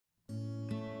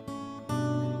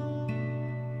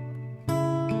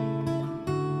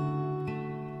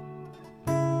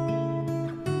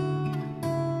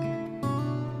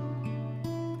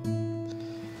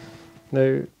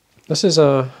Now, this is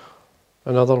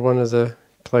another one of the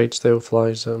Clyde style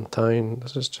flies that I'm tying.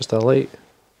 This is just a light,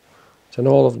 it's an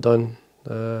olive dun,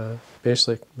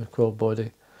 basically the quill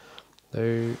body.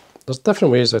 Now, there's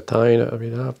different ways of tying it. I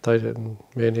mean, I've tied it in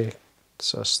many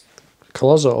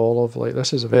colours of olive. Like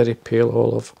this is a very pale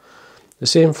olive. The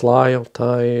same fly I'll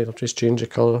tie, I'll just change the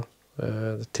colour,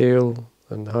 the tail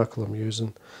and the hackle I'm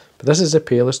using. But this is the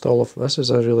palest olive. This is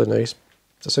a really nice,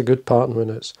 it's a good pattern when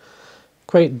it's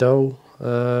quite dull.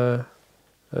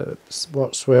 It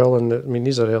works well, and I mean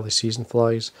these are early season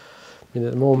flies. I mean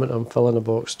at the moment I'm filling a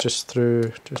box just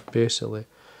basically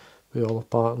with all the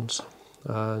patterns,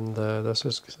 and this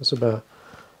is about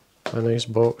a nice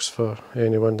box for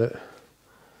anyone that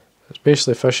is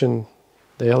basically fishing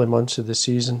the early months of the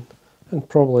season, and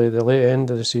probably the late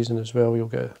end of the season as well. You'll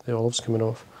get the olives coming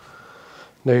off.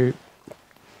 Now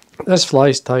this fly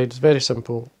is tied, it's very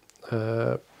simple.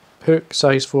 Hook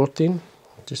size 14,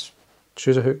 just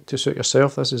choose a hook to suit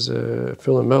yourself. This is a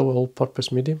full and mill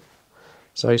all-purpose medium,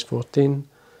 size 14.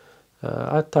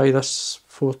 I tie this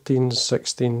 14s,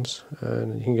 16s,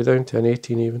 and you can go down to an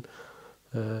 18 even,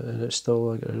 and it's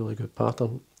still a really good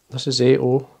pattern. This is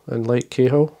 8-0 in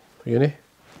Lt-Cahill uni.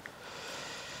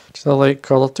 Just a light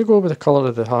colour to go with the colour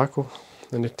of the hackle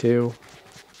and the tail.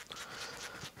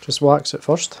 Just wax it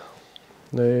first.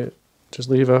 Now just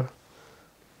leave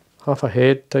half a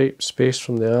head type space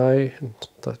from the eye and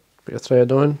put your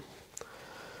thread on.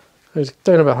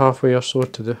 Down about halfway or so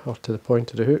to the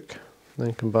point of the hook, and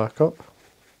then come back up.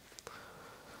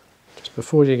 Just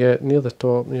before you get near the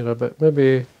top, near a bit,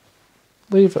 maybe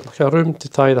leave it like a room to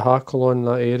tie the hackle on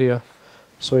that area.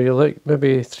 So you're like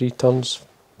maybe 3 turns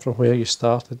from where you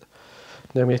started.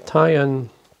 Then we tie in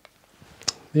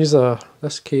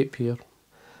this cape here.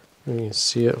 You can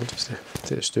see it, I'll just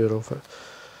take the stir off it.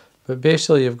 But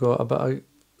basically you've got a bit of,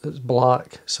 it's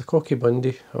black, it's a cocky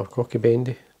bundy or cocky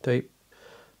bendy type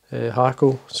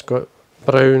hackle. It's got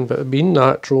brown, but being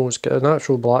natural, it's got a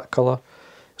natural black colour.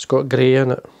 It's got grey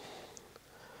in it,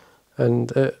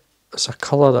 and it's a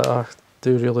colour that I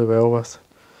do really well with.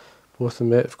 Both of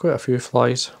them, I've quite a few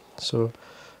flies. So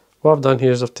what I've done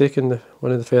here is I've taken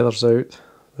one of the feathers out,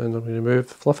 and I'm going to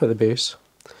fluff at the base.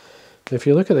 And if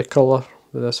you look at the colour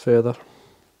with this feather,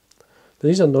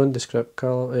 these are nondescript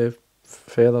colour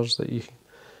feathers that you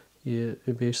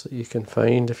basically you can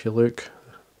find if you look.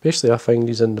 Basically I find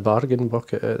these in the bargain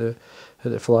bucket at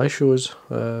the fly shows,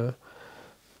 £2 or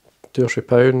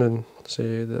 £3, and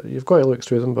say that you've got to look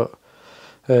through them. But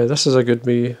this is a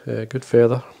good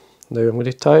feather. Now I'm going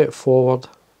to tie it forward.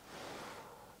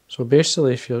 So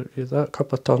basically if you're that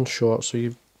couple of turns short, so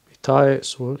you tie it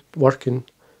so working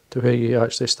to where you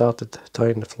actually started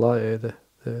tying the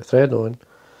thread on,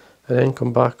 and then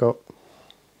come back up.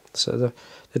 So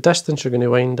the distance you're going to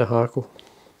wind the hackle.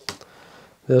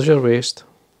 There's your waist,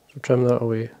 so trim that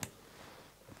away.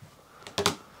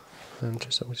 And I'm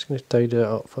just going to tidy it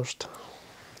up first.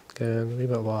 Again, a wee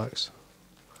bit of wax.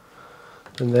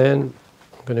 And then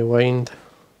I'm going to wind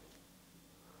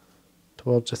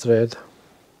towards the thread.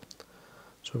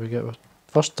 So we get our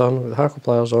first turn with the hackle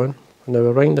pliers on, and now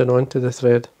we're winding onto the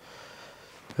thread.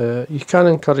 You can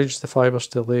encourage the fibres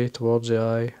to lay towards the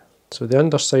eye, so the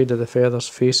underside of the feathers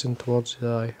facing towards the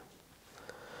eye.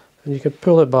 And you can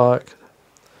pull it back.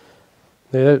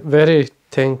 Now, very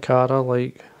tenkara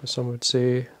like, some would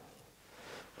say,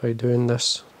 by doing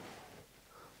this.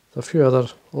 There's a few other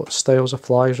styles of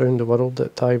flies around the world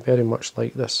that tie very much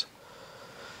like this.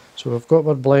 So we've got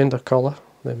our blend of colour,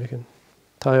 then we can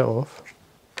tie it off.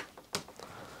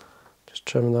 Just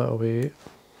trim that away.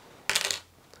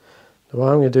 Now what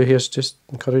I'm going to do here is just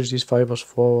encourage these fibres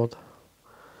forward.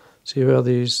 See where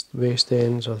these waist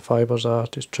ends or the fibres are,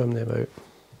 just trim them out.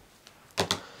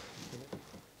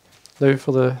 Now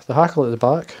for the hackle at the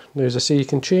back, now as I say you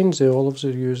can change the olives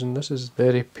you're using. This is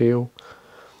very pale.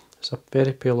 It's a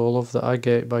very pale olive that I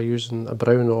get by using a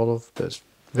brown olive, but it's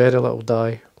very little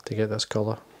dye to get this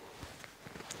colour.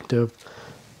 I've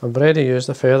already used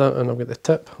the feather, and I've got the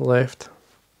tip left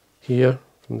here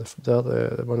from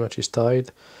the one which is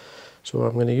tied. So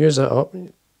I'm going to use it up.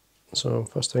 So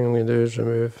first thing I'm going to do is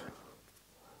remove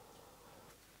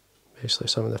basically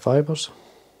some of the fibres.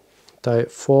 Tie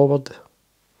it forward.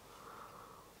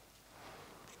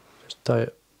 Just tie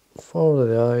it forward of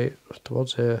the eye,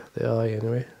 towards the eye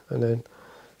anyway, and then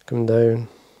come down.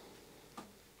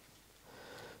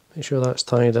 Make sure that's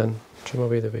tied in. Trim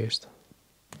away the waist.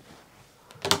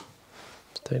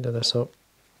 Just tidy this up.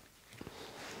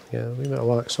 Yeah, a wee bit of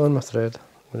wax on my thread.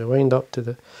 I'm going to wind up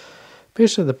to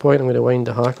basically the point I'm going to wind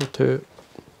the hackle to,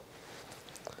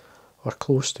 or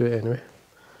close to it anyway.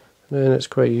 And then it's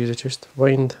quite easy, just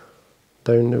wind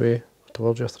down the way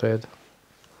towards your thread.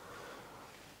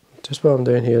 just what I'm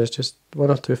doing here is just 1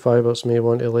 or 2 fibres may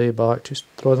want to lay back, just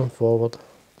draw them forward.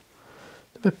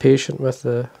 Be patient with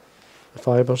the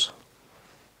fibres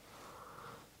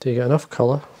till you get enough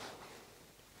colour,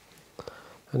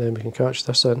 and then we can catch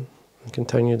this in and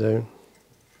continue down.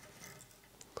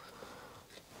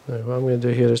 Now what I'm going to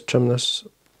do here is trim this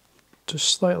just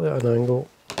slightly at an angle.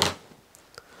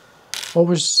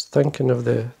 Always thinking of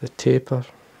the taper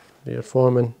that you're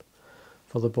forming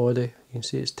for the body. You can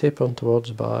see it's tapering towards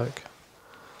the back.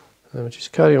 And we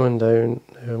just carry on down.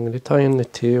 Now I'm going to tie in the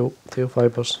tail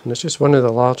fibres, and it's just one of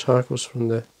the large hackles from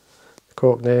the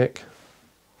cock neck.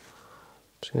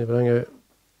 Just going to bring out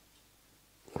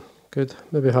good,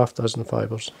 maybe half dozen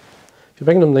fibres. If you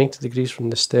bring them 90 degrees from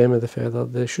the stem of the feather,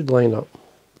 they should line up.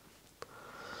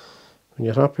 When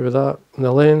you're happy with that, and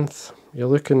the length, you're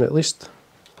looking at least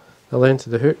the length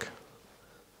of the hook.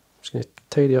 I'm just going to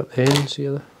tidy up the ends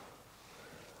here.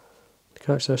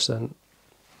 Catch this in,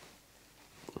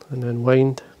 and then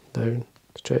wind down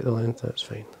to check the length. That's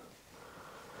fine.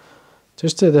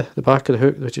 Just to the back of the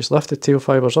hook, we just lift the tail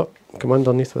fibres up, come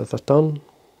underneath with a turn,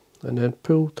 and then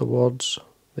pull towards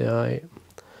the eye,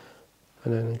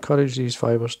 and then encourage these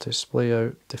fibres to splay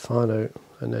out, to fan out,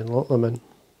 and then lock them in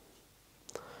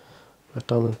with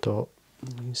thumb and top.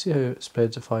 You can see how it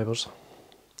spreads the fibres.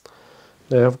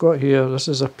 Now I've got here, this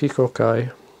is a peacock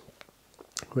eye,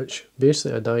 which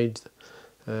basically I dyed.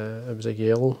 It was a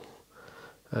yellow,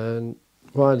 and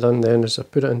what I've done then is I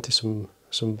put it into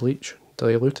some bleach,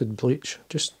 diluted bleach,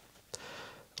 just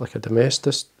like a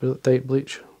domestic type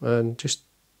bleach, and just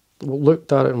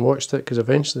looked at it and watched it, because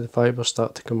eventually the fibres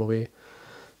start to come away.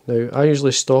 Now I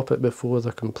usually stop it before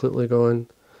they're completely gone,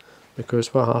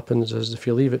 because what happens is if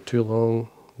you leave it too long,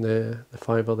 the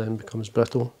fibre then becomes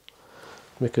brittle,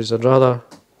 because I'd rather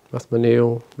with my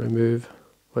nail remove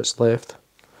what's left.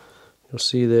 You'll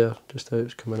see there just how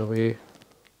it's coming away,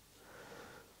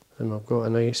 and I've got a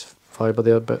nice fibre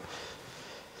there, but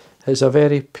it's a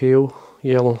very pale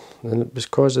yellow, and it was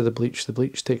because of the bleach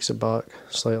takes it back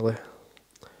slightly.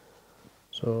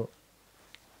 So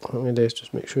what I'm going to do is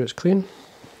just make sure it's clean.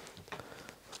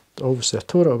 Obviously I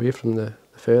tore it away from the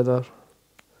feather,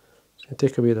 so you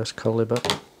take away this curly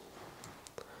bit,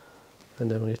 and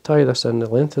then when you tie this in the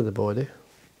length of the body,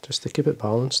 just to keep it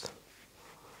balanced,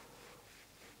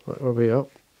 work our way up,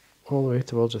 all the way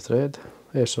towards the thread,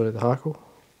 the hackle.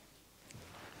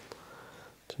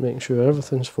 Just making sure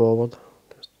everything's forward,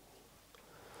 just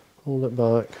hold it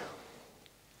back,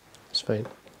 it's fine.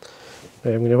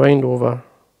 Now I'm going to wind over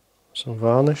some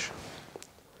varnish.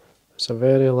 It's a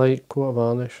very light coat of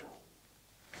varnish.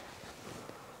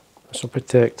 This will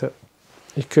protect it.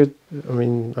 You could,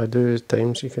 I do at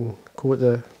times, you can coat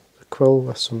the quill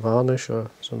with some varnish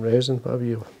or some resin, whatever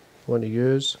you want to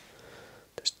use.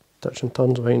 Touch and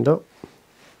turns, wind up.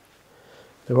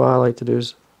 Now what I like to do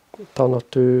is a turn or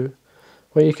two.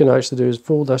 What you can actually do is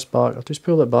fold this back, or just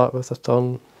pull it back with a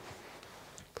turn,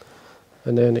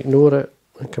 and then ignore it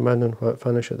and come in and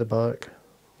finish at the back.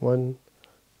 1,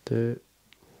 2,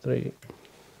 3.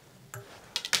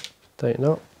 Tighten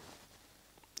up.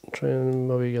 Try and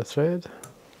maybe your thread.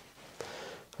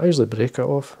 I usually break it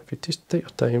off. If you just take your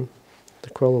time,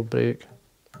 the quill will break.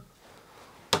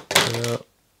 Yeah.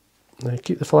 Now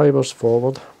keep the fibres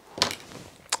forward.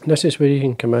 And this is where you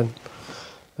can come in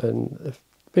and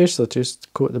basically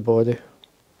just coat the body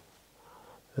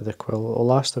of the quill. It'll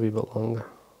last a wee bit longer.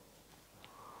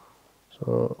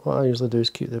 So what I usually do is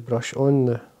keep the brush on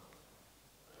the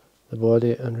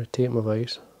body and rotate my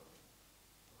vise.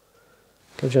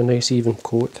 Gives you a nice even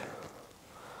coat.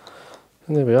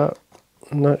 And there we are.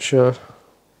 And that's your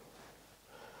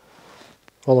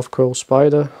olive quill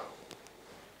spider.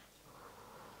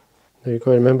 Now you've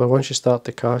got to remember, once you start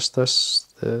to cast this,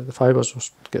 the fibres will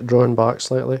get drawn back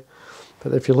slightly.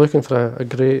 But if you're looking for a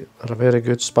great or a very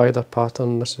good spider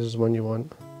pattern, this is the one you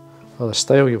want, or the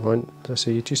style you want. As I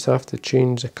say, you just have to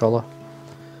change the colour.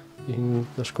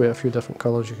 There's quite a few different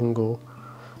colours you can go.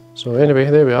 So anyway,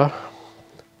 there we are.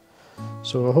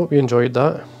 So I hope you enjoyed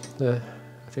that.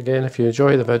 If you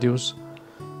enjoy the videos,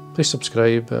 please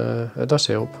subscribe, it does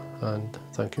help, and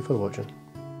thank you for watching.